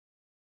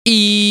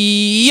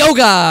Yo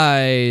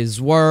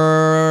guys,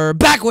 we're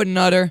back with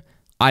another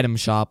item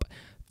shop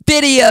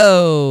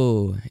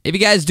video. If you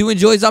guys do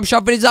enjoy item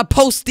shop videos, I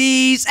post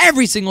these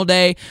every single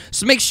day,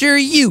 so make sure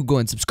you go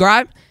and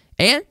subscribe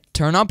and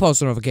turn on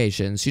post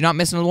notifications so you're not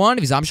missing one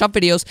of these item shop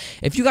videos.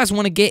 If you guys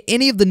want to get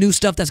any of the new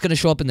stuff that's going to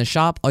show up in the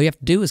shop, all you have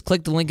to do is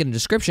click the link in the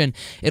description.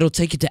 It'll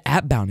take you to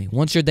App Bounty.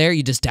 Once you're there,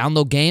 you just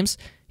download games,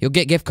 you'll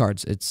get gift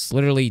cards. It's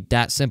literally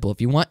that simple.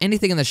 If you want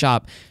anything in the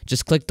shop,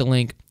 just click the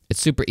link. It's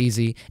super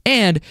easy.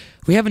 And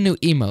we have a new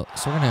emote,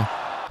 so we're going to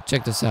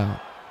check this out.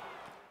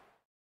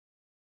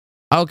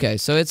 Okay,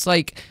 so it's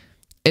like,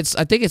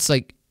 I think it's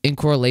like in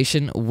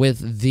correlation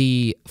with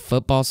the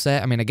football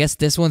set. I mean, I guess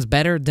this one's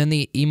better than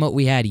the emote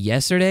we had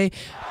yesterday,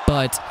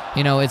 but,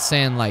 you know, it's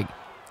saying like,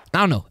 I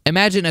don't know.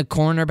 Imagine a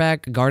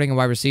cornerback guarding a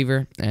wide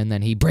receiver, and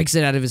then he breaks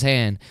it out of his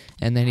hand,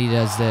 and then he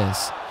does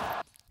this.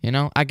 You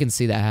know, I can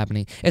see that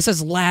happening. It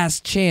says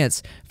last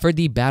chance for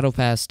the Battle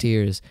Pass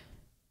tiers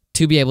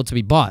to be able to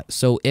be bought.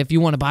 So if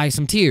you want to buy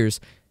some tiers,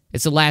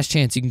 it's the last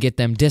chance you can get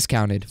them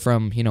discounted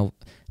from, you know,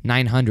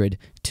 900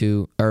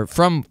 to, or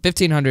from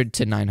 1500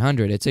 to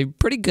 900. It's a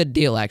pretty good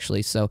deal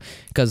actually. So,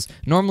 because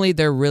normally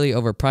they're really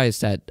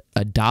overpriced at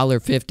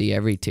 $1.50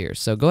 every tier.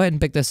 So go ahead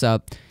and pick this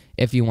up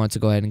if you want to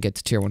go ahead and get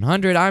to tier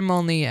 100. I'm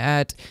only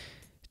at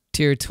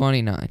tier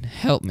 29.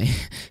 Help me.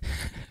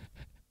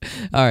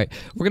 All right,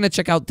 we're going to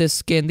check out this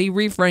skin, the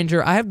Reef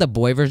Ranger. I have the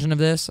boy version of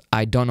this.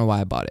 I don't know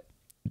why I bought it.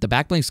 The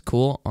backblink's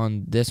cool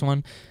on this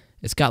one.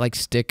 It's got like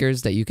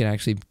stickers that you can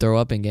actually throw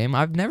up in game.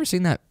 I've never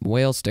seen that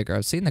whale sticker.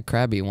 I've seen the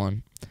crabby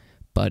one.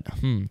 But,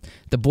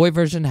 the boy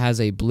version has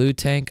a blue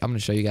tank. I'm going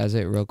to show you guys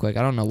it real quick.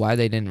 I don't know why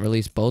they didn't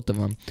release both of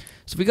them.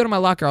 So if we go to my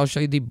locker, I'll show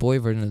you the boy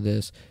version of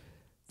this.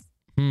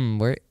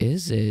 Where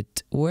is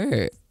it?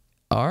 Where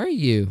are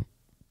you?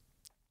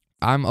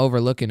 I'm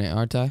overlooking it,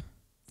 aren't I?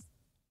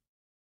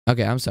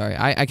 Okay, I'm sorry.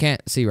 I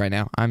can't see right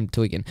now. I'm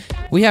tweaking.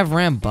 We have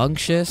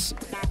Rambunctious.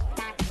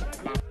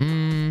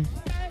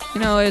 You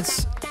know,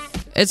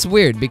 it's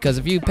weird because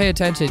if you pay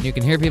attention, you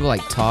can hear people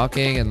like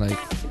talking and like,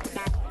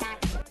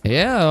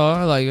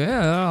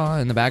 yeah,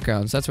 in the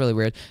background. So that's really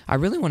weird. I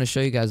really want to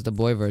show you guys the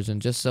boy version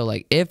just so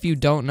like if you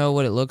don't know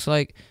what it looks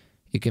like,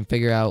 you can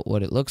figure out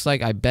what it looks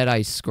like. I bet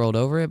I scrolled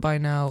over it by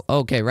now.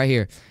 Okay, right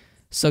here.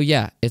 So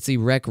yeah, it's the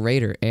Wreck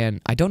Raider,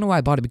 and I don't know why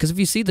I bought it because if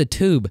you see the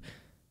tube,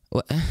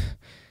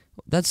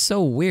 that's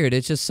so weird.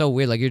 It's just so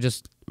weird. Like you're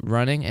just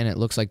running and it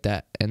looks like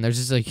that, and there's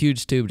just a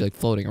huge tube like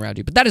floating around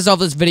you. But that is all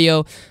for this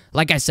video.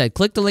 Like I said,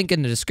 click the link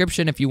in the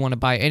description if you want to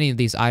buy any of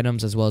these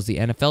items as well as the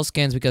NFL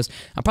skins, because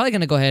I'm probably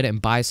going to go ahead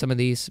and buy some of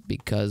these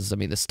because I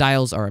mean the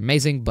styles are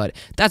amazing. But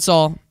that's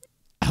all.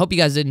 I hope you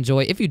guys did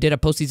enjoy. If you did, I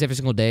post these every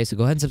single day, so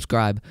go ahead and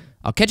subscribe.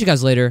 I'll catch you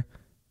guys later.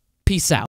 Peace out.